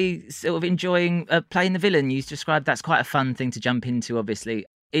publicly sort of enjoying playing the villain. You described that's quite a fun thing to jump into, obviously.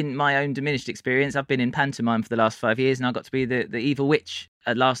 In my own diminished experience, I've been in pantomime for the last 5 years, and I got to be the evil witch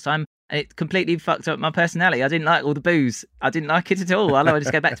last time, and it completely fucked up my personality. I didn't like all the booze. I didn't like it at all. I wanted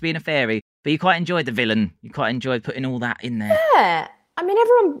to go back to being a fairy. But you quite enjoyed the villain. You quite enjoyed putting all that in there. Yeah. I mean,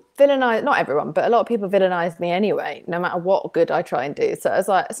 everyone villainised, not everyone, but a lot of people villainised me anyway, no matter what good I try and do. So it's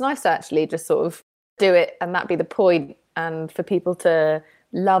like, it's nice to actually just sort of do it and that be the point, and for people to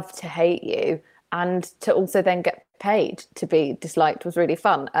love to hate you and to also then get paid to be disliked was really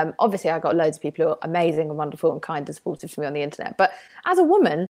fun. Obviously, I got loads of people who are amazing and wonderful and kind and supportive to me on the internet. But as a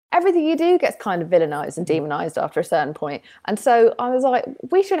woman, everything you do gets kind of villainised and demonised after a certain point. And so I was like,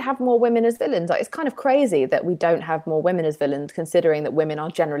 we should have more women as villains. Like, it's kind of crazy that we don't have more women as villains, considering that women are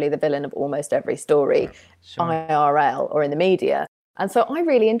generally the villain of almost every story, IRL or in the media. And so I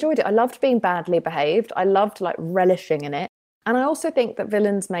really enjoyed it. I loved being badly behaved. I loved like relishing in it. And I also think that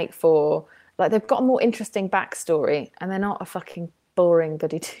villains make for, like, they've got a more interesting backstory and they're not a fucking boring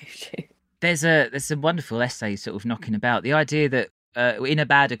goody two-shoe. There's a wonderful essay sort of knocking about the idea that in a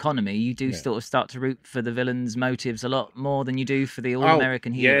bad economy, you do sort of start to root for the villain's motives a lot more than you do for the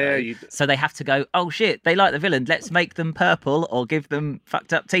all-American hero. Yeah, so they have to go, oh shit, they like the villain, let's make them purple or give them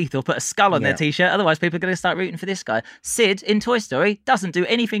fucked up teeth or put a skull on their t-shirt, otherwise people are going to start rooting for this guy. Sid in Toy Story doesn't do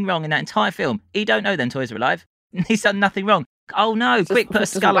anything wrong in that entire film. He don't know them toys are alive. He's done nothing wrong. Oh no, quick, put a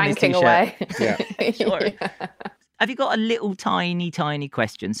skull on his t-shirt. Away. Yeah. Sure. Have you got a little tiny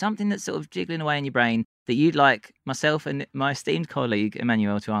question, something that's sort of jiggling away in your brain that you'd like myself and my esteemed colleague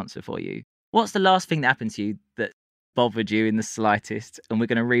Emmanuel to answer for you? What's the last thing that happened to you that bothered you in the slightest? And we're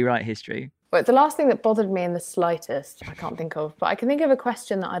going to rewrite history. Well, the last thing that bothered me in the slightest, I can't think of, but I can think of a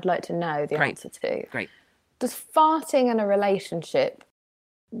question that I'd like to know the answer to. Great. Does farting in a relationship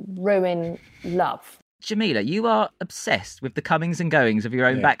ruin love? Jameela, you are obsessed with the comings and goings of your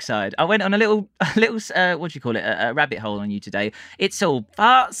own backside. I went on a little, what do you call it, a rabbit hole on you today. It's all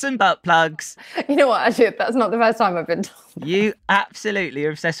farts and butt plugs. You know what, actually, that's not the first time I've been told. You absolutely are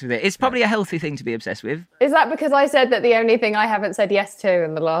obsessed with it. It's probably a healthy thing to be obsessed with. Is that because I said that the only thing I haven't said yes to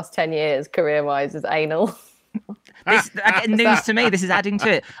in the last 10 years, career-wise, is anal? This news to me. This is adding to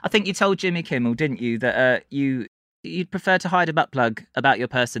it. I think you told Jimmy Kimmel, didn't you, that you'd prefer to hide a butt plug about your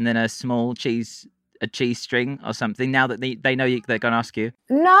person than a cheese string or something, now that they know they're going to ask you?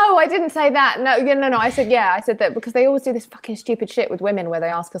 No, I didn't say that. No. I said that because they always do this fucking stupid shit with women where they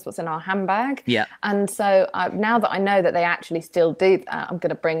ask us what's in our handbag. Yeah. And so now that I know that they actually still do that, I'm going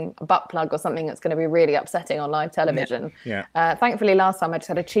to bring a butt plug or something that's going to be really upsetting on live television. Yeah. Thankfully, last time I just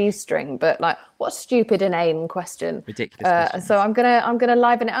had a cheese string, but like, what a stupid, inane question. Ridiculous question. So I'm gonna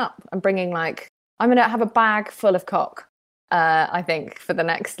liven it up. I'm going to have a bag full of cock. I think for the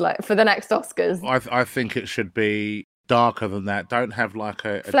next Oscars. I think it should be darker than that. Don't have like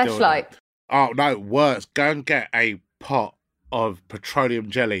a Fleshlight. Oh no, worse. Go and get a pot of petroleum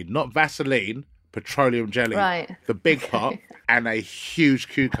jelly, not Vaseline, petroleum jelly. Right. The big pot and a huge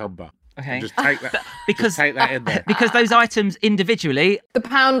cucumber. Okay. And just take that. Because take that in there. Because those items individually, the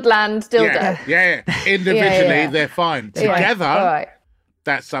Poundland dildo. Yeah. Individually, they're fine. Together, right.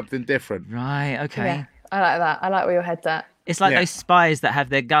 That's something different. Right. Okay. Yeah, I like that. I like where your head's at. It's like those spies that have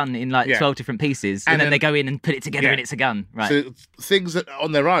their gun in like 12 different pieces, and then they go in and put it together and it's a gun. Right. So things that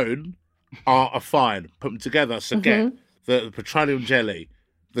on their own are fine. Put them together. So get the petroleum jelly,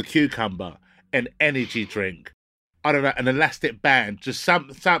 the cucumber, an energy drink, I don't know, an elastic band, just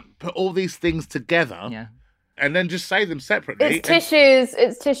some put all these things together. Yeah. And then just say them separately. It's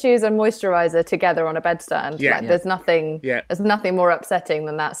tissues and moisturiser together on a bedstand. Yeah. Like, there's nothing more upsetting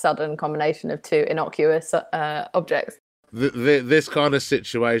than that sudden combination of two innocuous objects. This kind of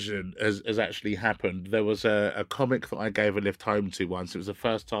situation has actually happened. There was a comic that I gave a lift home to once. It was the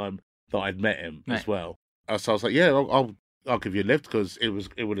first time that I'd met him as well. So I was like, yeah, I'll give you a lift, because it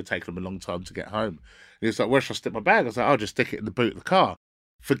would have taken him a long time to get home. And he was like, where should I stick my bag? I was like, I'll just stick it in the boot of the car.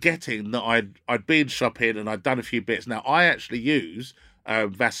 Forgetting that I'd been shopping and I'd done a few bits. Now, I actually use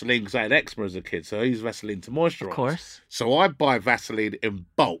Vaseline because I had eczema as a kid, so I use Vaseline to moisturise. Of course. So I buy Vaseline in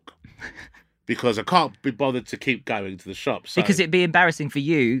bulk because I can't be bothered to keep going to the shop. So. Because it'd be embarrassing for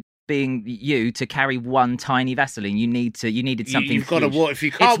you, being you, to carry one tiny Vaseline. You needed something. You've got to walk. If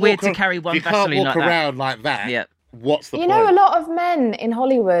you can't it's weird to carry one Vaseline like that. Around like that. Yeah. what's the You point? know, a lot of men in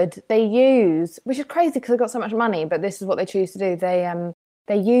Hollywood, they use, which is crazy because they've got so much money, but this is what they choose to do.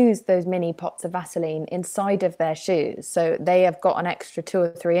 They use those mini pots of Vaseline inside of their shoes. So they have got an extra 2 or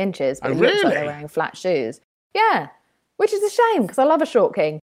 3 inches, but Oh, it looks like really? they're wearing flat shoes. Yeah, which is a shame because I love a short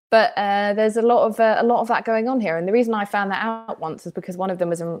king. But there's a lot of that going on here. And the reason I found that out once is because one of them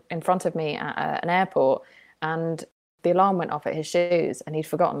was in front of me at an airport, and the alarm went off at his shoes, and he'd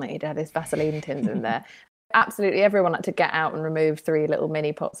forgotten that he'd had his Vaseline tins in there. Absolutely everyone had to get out and remove 3 little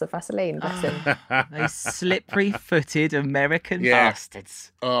mini pots of Vaseline. Bless him. Those slippery-footed American Yeah.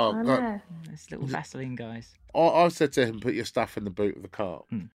 bastards. Oh, I God. know. Those little Vaseline guys. I've said to him, put your stuff in the boot of the car.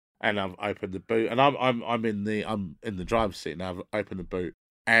 And I've opened the boot, and I'm in the driver's seat now. I've opened the boot,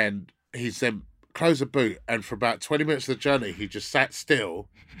 and he said, close the boot. And for about 20 minutes of the journey, he just sat still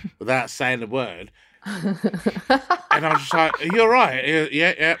without saying a word. And I was just like, "Are you all right?"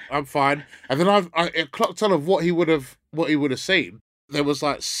 Yeah, I'm fine. And then I clocked on of what he would have seen. There was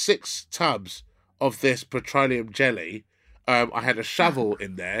like 6 tubs of this petroleum jelly. I had a shovel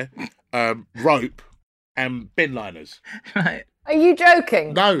in there, rope, and bin liners. Right. Are you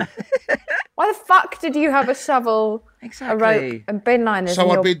joking? No. Why the fuck did you have a shovel, Exactly. a rope, and bin liners? So in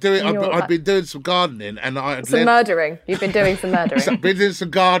I've your, been doing some gardening, and some murdering. You've been doing some murdering. I've been doing some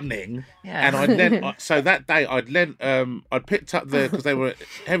gardening, Yeah. and so that day I'd picked up because they were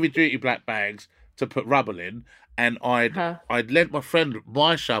heavy duty black bags to put rubble in, and I'd lent my friend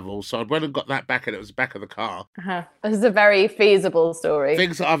my shovel, so I went and got that back, and it was the back of the car. This is a very feasible story.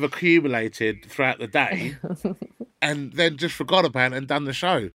 Things that I've accumulated throughout the day, and then just forgot about it and done the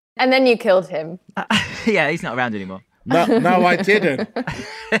show. And then you killed him. Yeah, he's not around anymore. No, I didn't.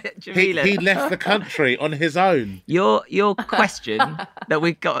 Jamila, He left the country on his own. your question that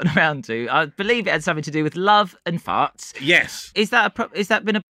we've gotten around to, I believe it had something to do with love and farts. Yes. Is that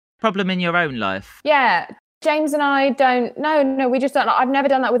been a problem in your own life? Yeah. James and I don't. No, we just don't. I've never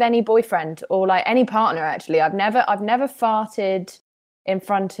done that with any boyfriend or like any partner. Actually, I've never farted in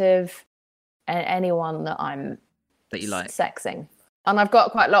front of anyone that I'm That you like? sexing, and I've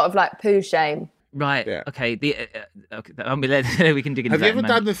got quite a lot of like poo shame. Right. Yeah. Okay. We can dig into Have that. you ever in a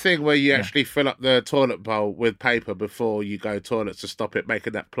done moment. the thing where you actually fill up the toilet bowl with paper before you go toilets to stop it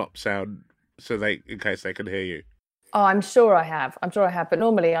making that plop sound, in case they can hear you? Oh, I'm sure I have. But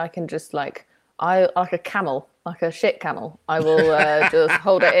normally I can just like a camel, like a shit camel. I will just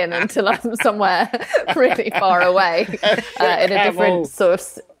hold it in until I'm somewhere really far away in a different sort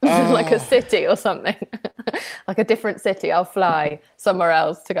of like a city or something, like a different city. I'll fly somewhere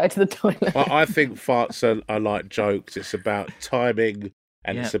else to go to the toilet. Well, I think farts are like jokes. It's about timing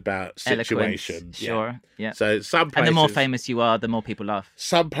and it's about situation. Eloquence, sure. Yeah. So some places, And the more famous you are, the more people laugh.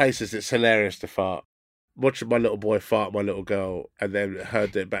 some places it's hilarious to fart. Watching my little boy fart my little girl and then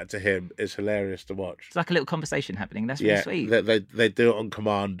heard it back to him is hilarious to watch. It's like a little conversation happening. That's really sweet. They do it on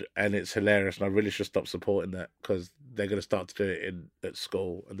command and it's hilarious, and I really should stop supporting that because they're going to start to do it at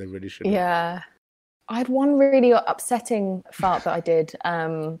school and they really shouldn't. Yeah. I had one really upsetting fart that I did.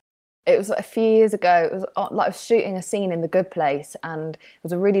 It was like a few years ago. It was like I was shooting a scene in The Good Place, and it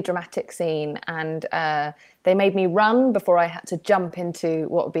was a really dramatic scene. And they made me run before I had to jump into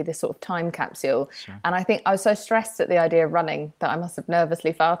what would be this sort of time capsule. Sure. And I think I was so stressed at the idea of running that I must have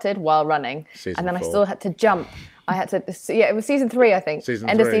nervously farted while running. Season and then 4. I still had to jump. I had to, yeah, it was season 3, I think.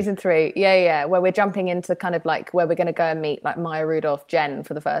 End of season 3. Yeah, where we're jumping into kind of like where we're going to go and meet like Maya Rudolph, Jen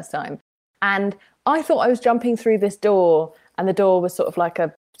for the first time. And I thought I was jumping through this door, and the door was sort of like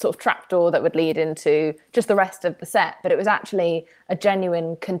a sort of trapdoor that would lead into just the rest of the set, but it was actually a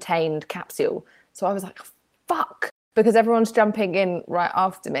genuine contained capsule. So I was like, fuck, because everyone's jumping in right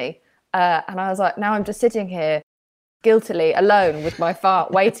after me. And I was like, now I'm just sitting here guiltily alone with my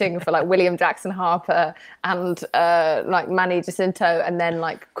fart waiting for like William Jackson Harper and like Manny Jacinto and then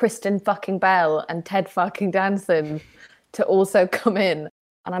like Kristen fucking Bell and Ted fucking Danson to also come in.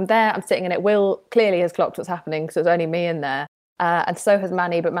 And I'm there, I'm sitting in it. Will clearly has clocked what's happening because it was only me in there. And so has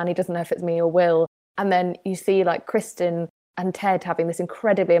Manny, but Manny doesn't know if it's me or Will. And then you see like Kristen and Ted having this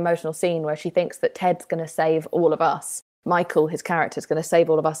incredibly emotional scene where she thinks that Ted's going to save all of us. Michael, his character, is going to save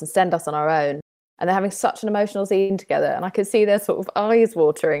all of us and send us on our own. And they're having such an emotional scene together. And I could see their sort of eyes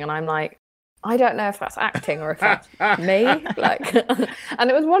watering. And I'm like, I don't know if that's acting or if that's me. Like, and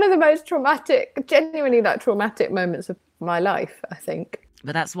it was one of the most traumatic, genuinely like traumatic moments of my life, I think.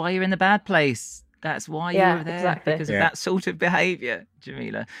 But that's why you're in the bad place. That's why you were there, exactly. because of that sort of behaviour,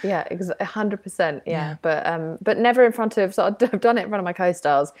 Jameela. Yeah, 100%. Yeah. But never in front of. So I've done it in front of my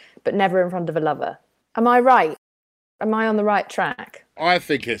co-stars, but never in front of a lover. Am I right? Am I on the right track? I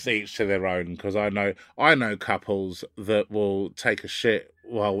think it's each to their own, because I know couples that will take a shit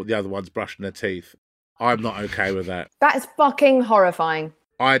while the other one's brushing their teeth. I'm not okay with that. That is fucking horrifying.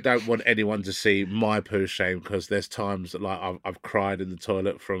 I don't want anyone to see my poo shame because there's times that like I've cried in the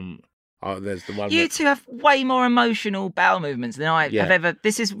toilet from. There's the one. You two have way more emotional bowel movements than I have ever.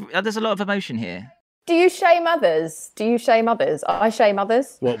 There's a lot of emotion here. Do you shame others? I shame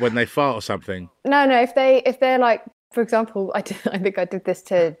others. What, when they fart or something? No. If they're like, for example, I think I did this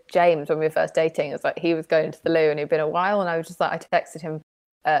to James when we were first dating. It's like he was going to the loo and he'd been a while, and I was just like, I texted him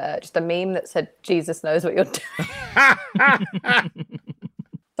just a meme that said, "Jesus knows what you're doing."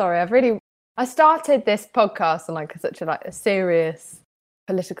 Sorry, I started this podcast on like such a serious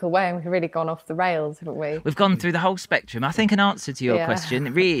political way, and we've really gone off the rails, haven't we? We've gone through the whole spectrum. I think an answer to your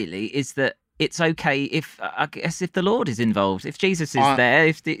question really is that it's okay if the Lord is involved, if Jesus is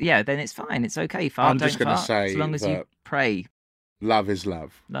there, then it's fine. It's okay. Fart, I'm just going to say, as long as you pray. Love is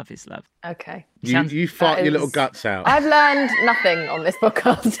love. Love is love. Okay. You fart your little guts out. I've learned nothing on this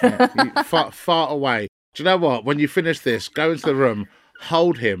podcast. You fart away. Do you know what? When you finish this, go into the room,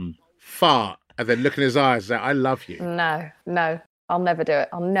 hold him, fart, and then look in his eyes and say, "I love you." No. I'll never do it.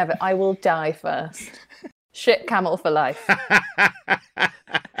 I will die first. Shit camel for life.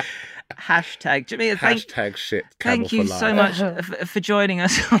 Hashtag Jamil, Hashtag shit camel thank you for life. so much for joining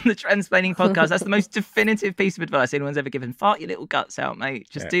us on the Transplaining podcast. That's the most definitive piece of advice anyone's ever given. Fart your little guts out, mate.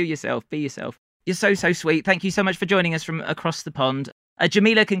 Just do yourself. Be yourself. You're so sweet. Thank you so much for joining us from across the pond.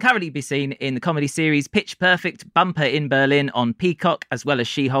 Jameela can currently be seen in the comedy series Pitch Perfect Bumper in Berlin on Peacock, as well as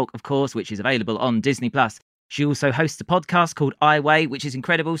She-Hulk, of course, which is available on Disney+. She also hosts a podcast called I Weigh, which is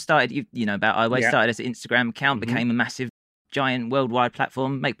incredible. Started, you know about I Weigh, started as an Instagram account, became a massive, giant worldwide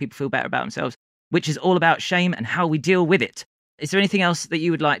platform, make people feel better about themselves, which is all about shame and how we deal with it. Is there anything else that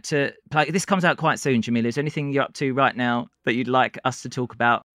you would like to plug? This comes out quite soon, Jameela. Is there anything you're up to right now that you'd like us to talk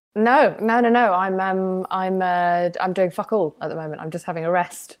about? No. I'm doing fuck all at the moment. I'm just having a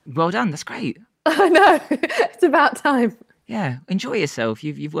rest. Well done. That's great. I know. It's about time. Yeah, enjoy yourself.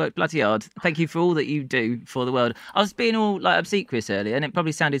 You've worked bloody hard. Thank you for all that you do for the world. I was being all like obsequious earlier, and it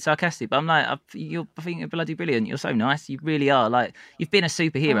probably sounded sarcastic, but I'm like, I think you're bloody brilliant. You're so nice. You really are. Like, you've been a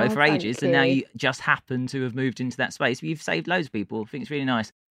superhero for ages, and now you just happen to have moved into that space. You've saved loads of people. I think it's really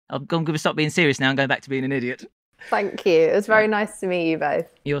nice. I'm going to stop being serious now and going back to being an idiot. Thank you. It was very nice to meet you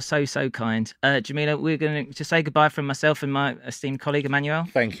both. You're so kind. Jameela, we're going to just say goodbye from myself and my esteemed colleague, Emmanuel.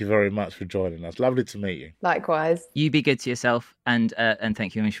 Thank you very much for joining us. Lovely to meet you. Likewise. You be good to yourself, and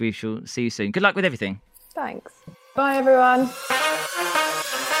thank you, and we shall see you soon. Good luck with everything. Thanks. Bye, everyone.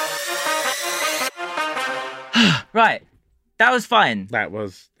 Right. That was fine. That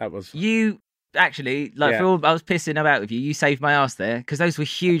was. You... Actually, I was pissing about with you. You saved my ass there because those were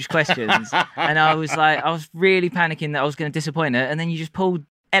huge questions, and I was really panicking that I was going to disappoint her, and then you just pulled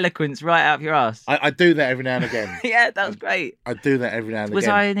eloquence right out of your ass. I do that every now and again. Yeah, that was great. I do that every now and was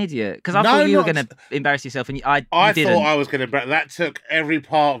again. I an idiot? Because I thought you were going to embarrass yourself, and I didn't. Thought I was going to. That took every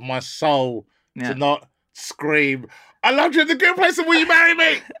part of my soul to not scream, "I loved you in the good place, and will you marry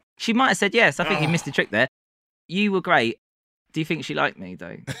me?" She might have said yes. I think you missed the trick there. You were great. Do you think she liked me,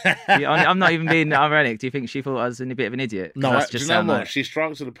 though? I'm not even being ironic. Do you think she thought I was a bit of an idiot? No, do you know what? She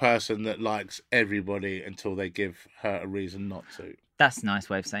strikes at a person that likes everybody until they give her a reason not to. That's a nice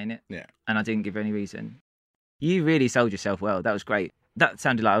way of saying it. Yeah. And I didn't give her any reason. You really sold yourself well. That was great. That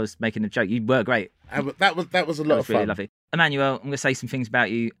sounded like I was making a joke. You were great. That was a lot of fun. Really lovely. Emmanuel, I'm going to say some things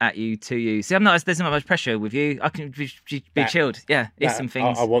about you, to you. See, there's not much pressure with you. I can be chilled. Yeah, it's some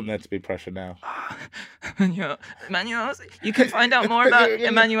things. I want there to be pressure now. Emmanuel, you can find out more about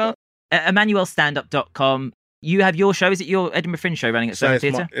Emmanuel. EmmanuelStandup.com. You have your show. Is it your Edinburgh Fringe show running at Soho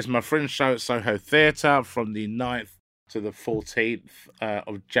Theatre? It's my Fringe show at Soho Theatre from the 9th to the 14th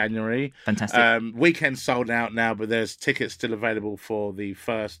of January. Fantastic. Weekend sold out now, but there's tickets still available for the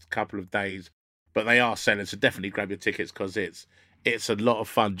first couple of days. But they are selling, so definitely grab your tickets because it's a lot of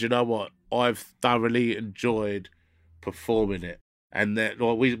fun. Do you know what? I've thoroughly enjoyed performing it. And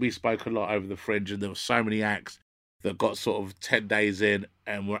we spoke a lot over the Fringe, and there were so many acts that got sort of 10 days in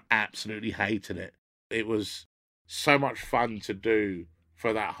and were absolutely hating it. It was so much fun to do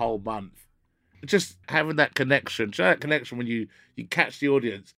for that whole month. Just having that connection. Do you know that connection when you catch the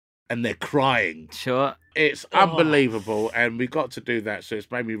audience and they're crying? Sure. It's unbelievable, and we got to do that, so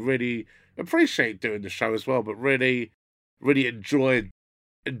it's made me really appreciate doing the show as well, but really enjoy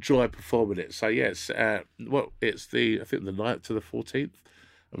performing it. So yes, it's the 9th to the 14th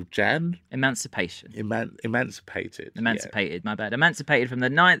of Jan. Emancipation. Emancipated. My bad. Emancipated from the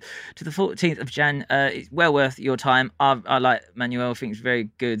 9th to the 14th of Jan. It's well worth your time. I like Manuel. I think it's very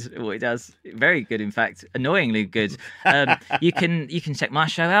good at what he does. Very good, in fact. Annoyingly good. You can check my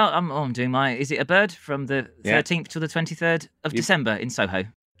show out. I'm doing my Is It a Bird from the 13th to the 23rd of December in Soho. Do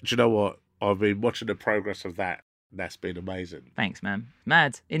you know what? I've been watching the progress of that. That's been amazing. Thanks, man.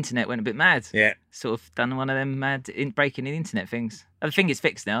 Mad. Internet went a bit mad. Yeah. Sort of done one of them mad breaking in internet things. I think it's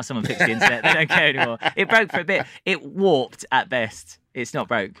fixed now. Someone fixed the internet. They don't care anymore. It broke for a bit. It warped at best. It's not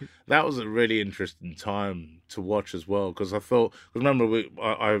broke. That was a really interesting time to watch as well, because I thought, remember,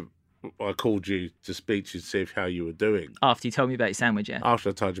 I called you to speak to you to see how you were doing. After you told me about your sandwich, yeah. After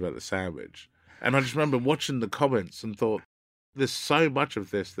I told you about the sandwich. And I just remember watching the comments and thought, there's so much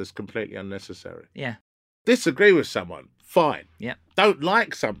of this that's completely unnecessary. Yeah. Disagree with someone, fine. Yep. Don't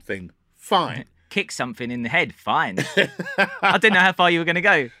like something, fine. Kick something in the head, fine. I didn't know how far you were going to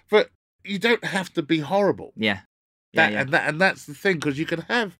go. But you don't have to be horrible. Yeah. And that's the thing, because you can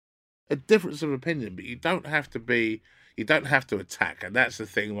have a difference of opinion, but you don't have to attack. And that's the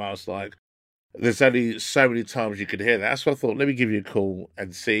thing where I was like, there's only so many times you could hear that. That's why I thought, let me give you a call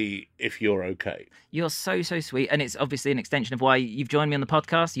and see if you're okay. You're so, so sweet. And it's obviously an extension of why you've joined me on the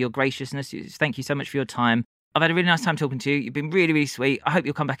podcast, your graciousness. Thank you so much for your time. I've had a really nice time talking to you. You've been really, really sweet. I hope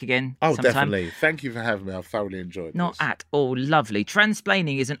you'll come back again sometime. Definitely. Thank you for having me. I've thoroughly enjoyed Not this. at all. Lovely.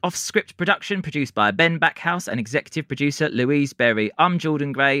 Transplaining is an off-script production produced by Ben Backhouse and executive producer Louise Berry. I'm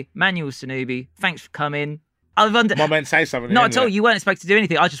Jordan Gray, Emmanuel Sonubi. Thanks for coming. I wonder... My man, say something. Not at all. You weren't supposed to do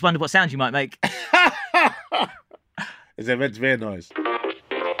anything. I just wondered what sound you might make. Is there meant to be a noise?